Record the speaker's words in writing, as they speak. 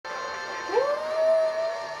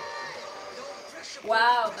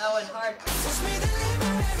Wow, that went hard.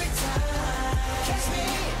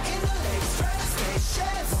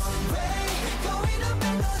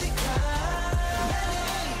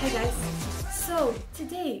 Hey guys, so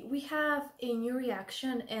today we have a new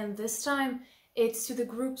reaction, and this time it's to the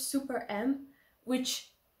group SuperM,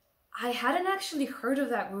 which I hadn't actually heard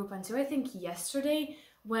of that group until I think yesterday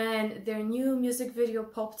when their new music video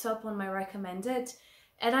popped up on my recommended,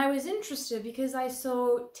 and I was interested because I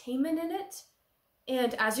saw Taemin in it.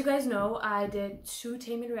 And as you guys know, I did 2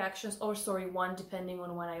 Taemin reactions, or sorry, 1 depending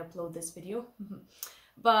on when I upload this video.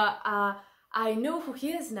 But I know who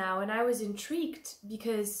he is now, and I was intrigued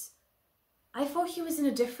because I thought he was in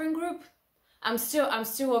a different group. I'm still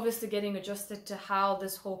obviously getting adjusted to how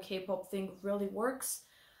this whole K-pop thing really works.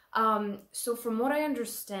 So from what I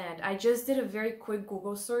understand, I just did a very quick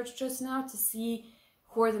Google search just now to see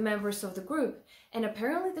who are the members of the group, and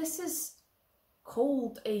apparently this is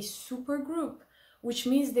called a super group, which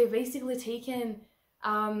means they've basically taken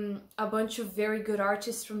a bunch of very good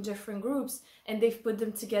artists from different groups and they've put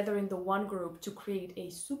them together in the one group to create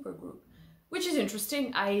a super group, which is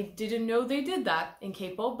interesting. I didn't know they did that in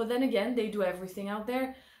K-pop, but then again, they do everything out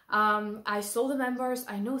there. I saw the members.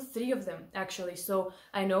 I know 3 of them actually. So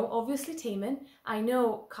I know obviously Taemin. I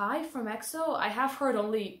know Kai from EXO. I have heard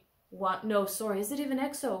only one. No, sorry, is it even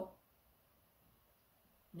EXO?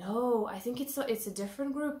 No, I think it's a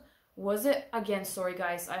different group. Was it? Again, sorry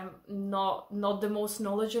guys, I'm not the most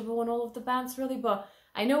knowledgeable on all of the bands really, but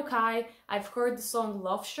I know Kai. I've heard the song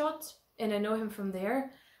Love Shot and I know him from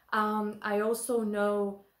there. I also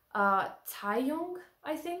know Taeyong,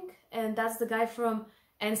 I think, and that's the guy from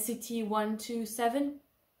NCT 127.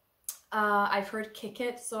 I've heard Kick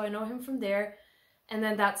It, so I know him from there, and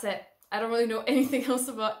then that's it. I don't really know anything else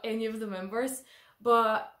about any of the members,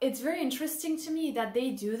 but it's very interesting to me that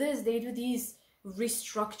they do this. They do these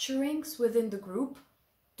restructurings within the group.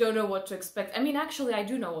 Don't know what to expect. I mean, actually, I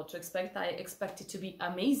do know what to expect. I expect it to be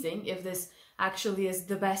amazing if this actually is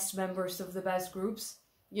the best members of the best groups,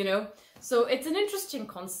 you know? So it's an interesting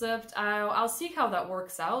concept. I'll see how that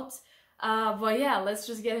works out. But yeah, let's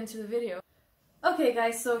just get into the video. Okay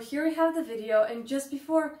guys, so here we have the video, and just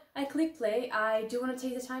before I click play, I do want to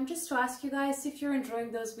take the time just to ask you guys, if you're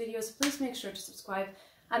enjoying those videos, please make sure to subscribe.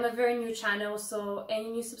 I'm a very new channel, so any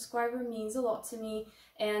new subscriber means a lot to me,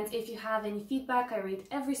 and if you have any feedback, I read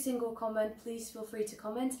every single comment. Please feel free to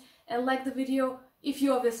comment and like the video if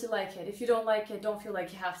you obviously like it. If you don't like it, don't feel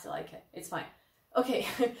like you have to like it. It's fine. Okay,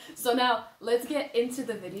 so now let's get into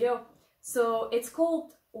the video. So it's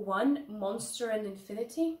called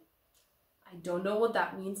monster&infinity. I don't know what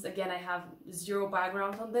that means. Again, I have 0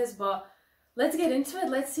 background on this, but let's get into it.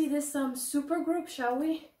 Let's see this super group, shall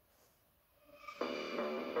we?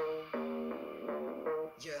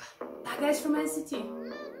 Yeah. That guy's from NCT.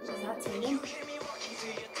 Is that Taemin?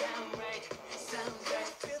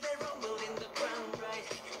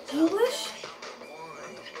 English?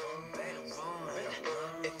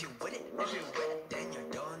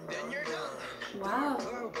 Wow.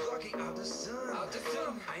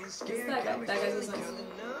 That guy's nice.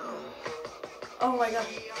 Oh my god.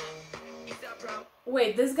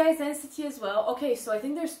 Wait, this guy's NCT as well. Okay, so I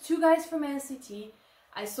think there's 2 guys from NCT.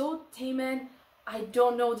 I saw Taemin. I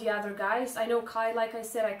don't know the other guys. I know Kai, like I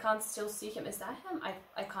said, I can't still see him. Is that him?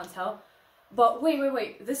 I can't tell. But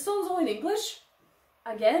wait. This song's all in English?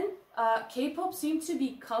 Again? K-pop seems to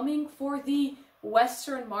be coming for the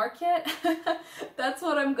Western market. That's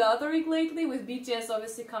what I'm gathering lately, with BTS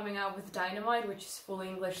obviously coming out with Dynamite, which is full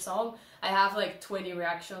English song. I have like 20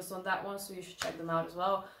 reactions on that one, so you should check them out as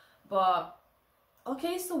well. But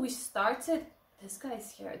okay, so we started. This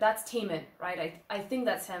guy's here. That's Taemin, right? I think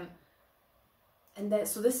that's him. And then,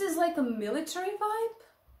 so this is like a military vibe.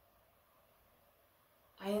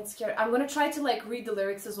 I ain't scared. I'm gonna try to like read the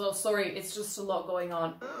lyrics as well. Sorry, it's just a lot going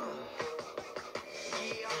on. Woo!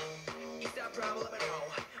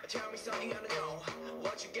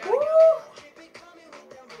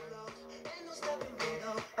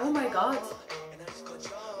 Oh my god.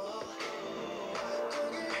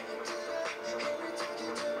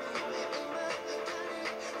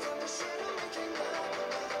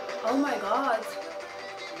 Oh my god.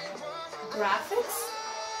 Graphics?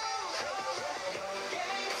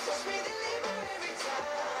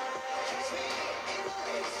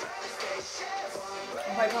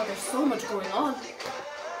 Oh my god, there's so much going on.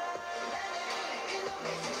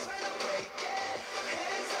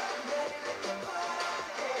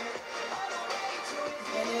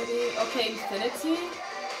 Infinity. Okay, Infinity.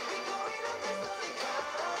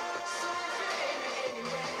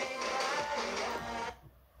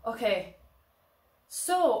 Okay.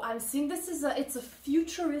 So I'm seeing this is it's a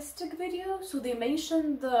futuristic video. So they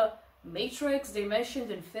mentioned the Matrix, they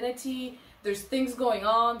mentioned Infinity. There's things going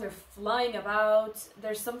on, they're flying about.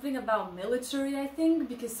 There's something about military, I think,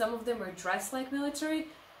 because some of them are dressed like military.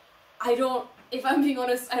 I don't, if I'm being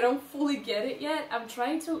honest, I don't fully get it yet. I'm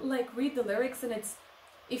trying to like read the lyrics, and it's,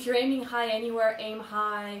 if you're aiming high anywhere, aim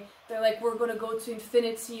high. They're like, we're gonna go to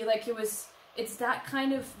infinity. Like it's that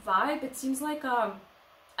kind of vibe. It seems like I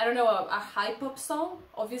don't know, a hype up song.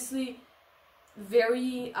 Obviously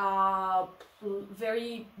very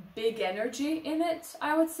very big energy in it,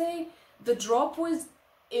 I would say. The drop was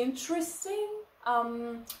interesting.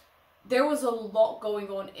 There was a lot going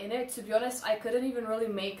on in it. To be honest, I couldn't even really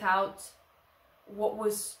make out what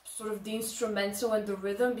was sort of the instrumental and the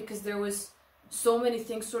rhythm, because there was so many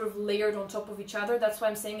things sort of layered on top of each other. That's why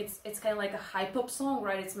I'm saying it's kind of like a hype up song,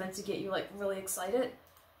 right? It's meant to get you like really excited.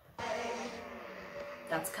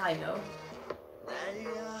 That's Kai, no?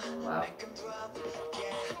 Wow.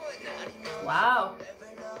 Wow.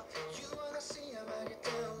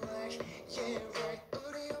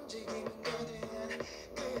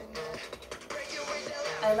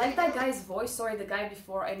 I like that guy's voice. Sorry, the guy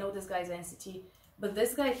before, I know this guy's NCT, but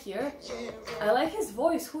this guy here, I like his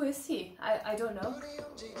voice. Who is he? I don't know.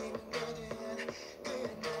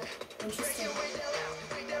 Interesting.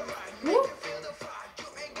 Woo!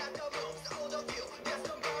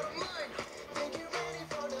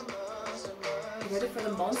 Ready for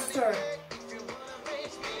the monster?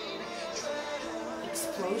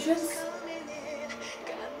 Explosions?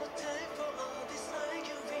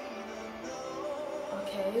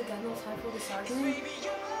 Okay, got no time for this argument.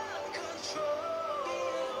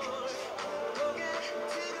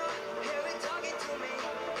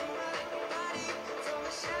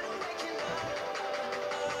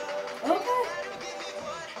 Okay.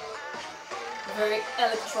 Very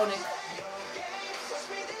electronic.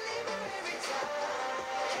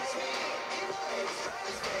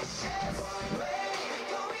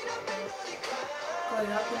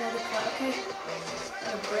 Going up another cut. Okay.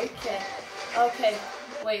 Gonna break it. Okay.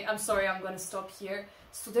 Wait, I'm sorry, I'm gonna stop here.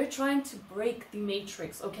 So they're trying to break the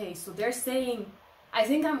Matrix. Okay, so they're saying, I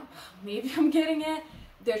think maybe I'm getting it.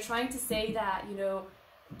 They're trying to say that, you know,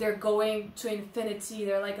 they're going to infinity,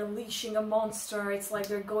 they're like unleashing a monster, it's like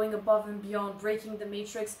they're going above and beyond, breaking the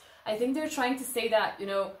Matrix. I think they're trying to say that, you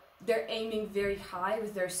know, they're aiming very high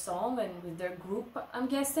with their song and with their group, I'm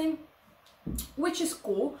guessing. Which is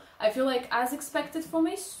cool. I feel like, as expected from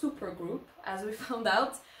a super group, as we found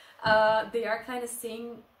out, they are kind of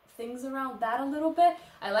saying things around that a little bit.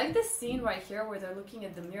 I like this scene right here where they're looking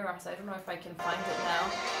at the mirrors. I don't know if I can find it now.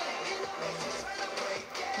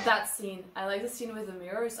 That scene. I like the scene with the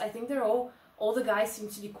mirrors. I think they're all the guys seem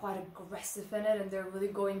to be quite aggressive in it, and they're really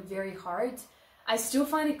going very hard. I still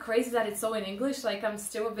find it crazy that it's all in English. Like, I'm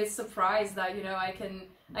still a bit surprised that, you know, I can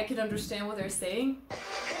understand what they're saying.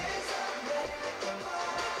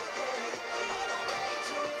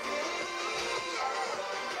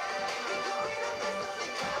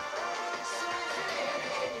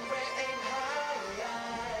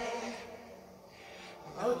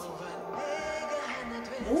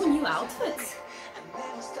 Oh, new outfits.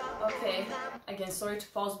 Okay, again, sorry to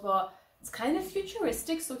pause, but it's kind of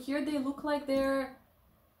futuristic. So here they look like they're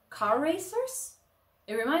car racers.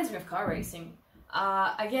 It reminds me of car racing.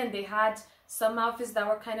 Again, they had some outfits that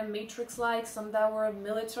were kind of Matrix-like, some that were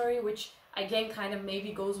military, which again kind of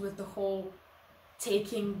maybe goes with the whole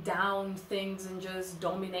taking down things and just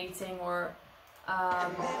dominating, or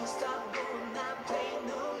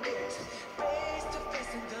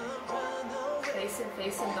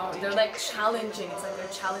face and don't. They're like challenging. It's like they're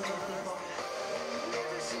challenging people.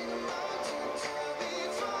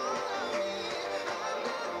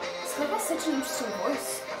 This guy has such an interesting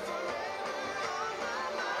voice.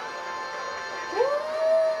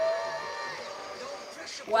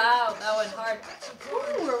 Woo! Wow, that went hard.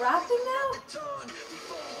 Ooh, we're rapping now?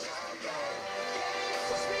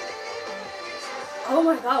 Oh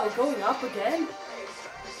my god, we're going up again?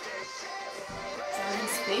 Driving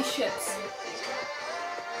spaceships.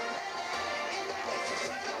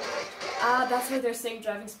 Ah, that's why they're saying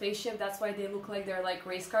driving spaceship. That's why they look like they're like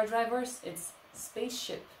race car drivers. It's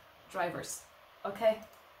spaceship drivers. Okay.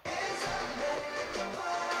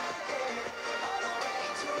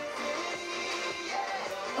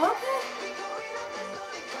 Okay.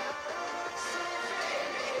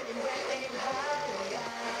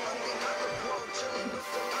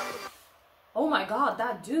 Oh my god,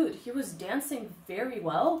 that dude, he was dancing very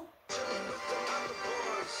well.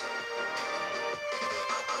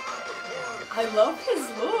 I love his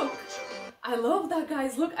look. I love that,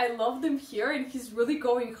 guys. Look, I love them here, and he's really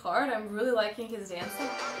going hard. I'm really liking his dancing.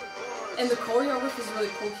 And the choreography is really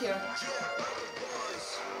cool here.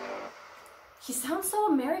 He sounds so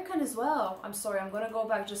American as well. I'm sorry, I'm gonna go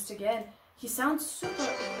back just again. He sounds super...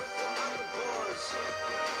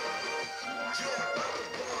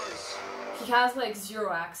 He has like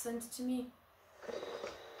zero accent to me.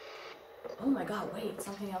 Oh my god, wait,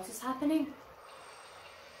 something else is happening?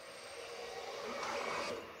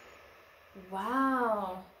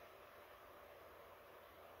 Wow.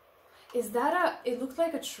 Is that a... It looked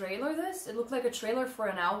like a trailer, this? It looked like a trailer for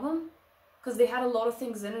an album? Because they had a lot of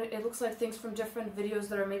things in it. It looks like things from different videos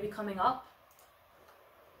that are maybe coming up.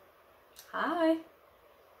 Hi.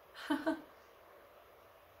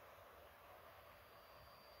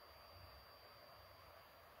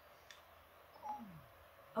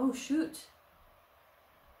 Oh shoot.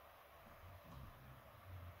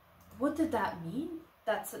 What did that mean?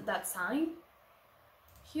 That sign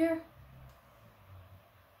here?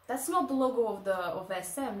 That's not the logo of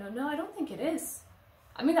SM. No, I don't think it is.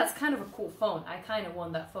 I mean, that's kind of a cool phone. I kind of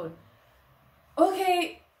want that phone.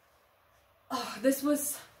 Okay. Oh, this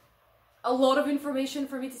was a lot of information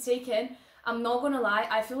for me to take in. I'm not gonna lie.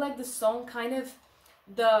 I feel like the song kind of,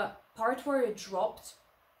 the part where it dropped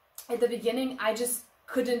at the beginning, I just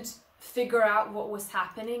couldn't figure out what was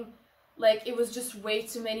happening. Like, it was just way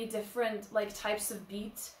too many different, like, types of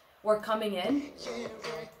beats were coming in.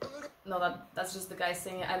 No, that's just the guy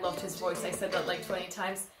singing. I loved his voice. I said that like 20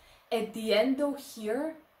 times. At the end though,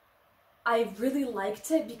 here, I really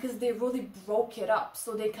liked it because they really broke it up.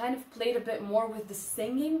 So they kind of played a bit more with the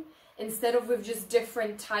singing instead of with just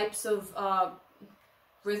different types of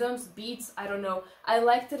rhythms, beats, I don't know. I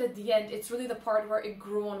liked it at the end. It's really the part where it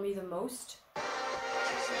grew on me the most.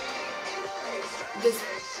 This...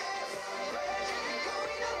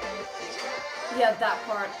 Yeah, that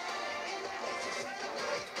part.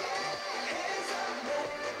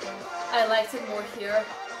 I liked it more here.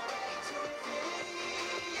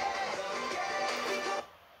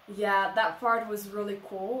 Yeah, that part was really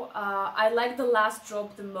cool. I like the last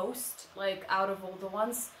drop the most, like, out of all the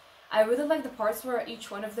ones. I really like the parts where each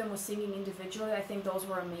one of them was singing individually. I think those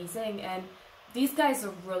were amazing, and these guys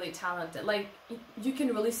are really talented. Like, you can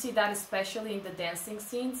really see that especially in the dancing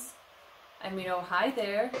scenes. I mean, oh, hi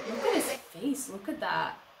there. Look at his face, look at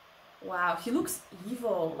that. Wow, he looks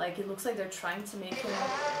evil. Like, it looks like they're trying to make him...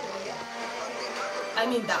 I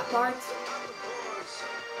mean, that part.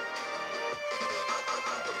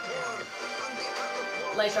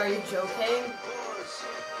 Like, are you joking?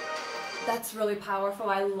 That's really powerful.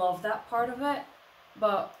 I love that part of it.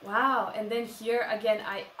 But, wow. And then here, again,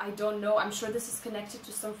 I don't know. I'm sure this is connected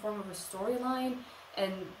to some form of a storyline.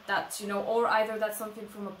 And that's, you know, or either that's something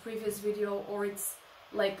from a previous video, or it's,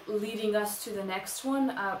 like, leading us to the next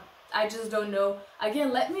one. I just don't know.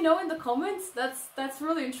 Again, let me know in the comments. That's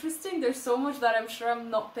really interesting. There's so much that I'm sure I'm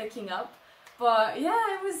not picking up. But yeah,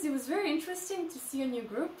 it was very interesting to see a new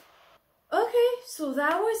group. Okay, so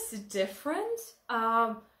that was different.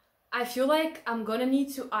 I feel like I'm gonna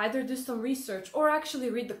need to either do some research or actually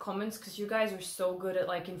read the comments, because you guys are so good at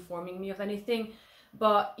like informing me of anything.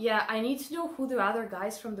 But yeah, I need to know who the other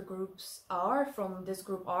guys from the groups are, from this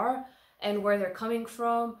group are, and where they're coming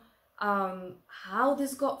from. How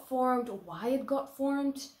this got formed, why it got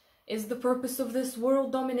formed, is the purpose of this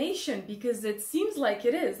world domination, because it seems like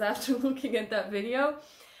it is after looking at that video.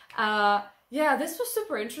 Yeah, this was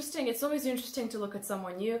super interesting. It's always interesting to look at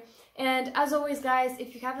someone new. And as always, guys,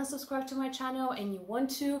 if you haven't subscribed to my channel and you want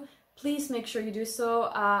to, please make sure you do so.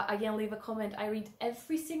 Again, leave a comment. I read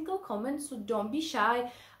every single comment, so don't be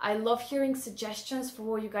shy. I love hearing suggestions for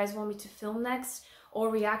what you guys want me to film next, or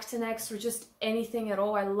react to next, or just anything at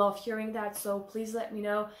all. I love hearing that, so please let me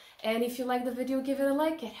know. And if you like the video, give it a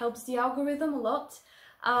like. It helps the algorithm a lot.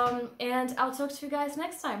 And I'll talk to you guys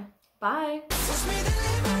next time. Bye!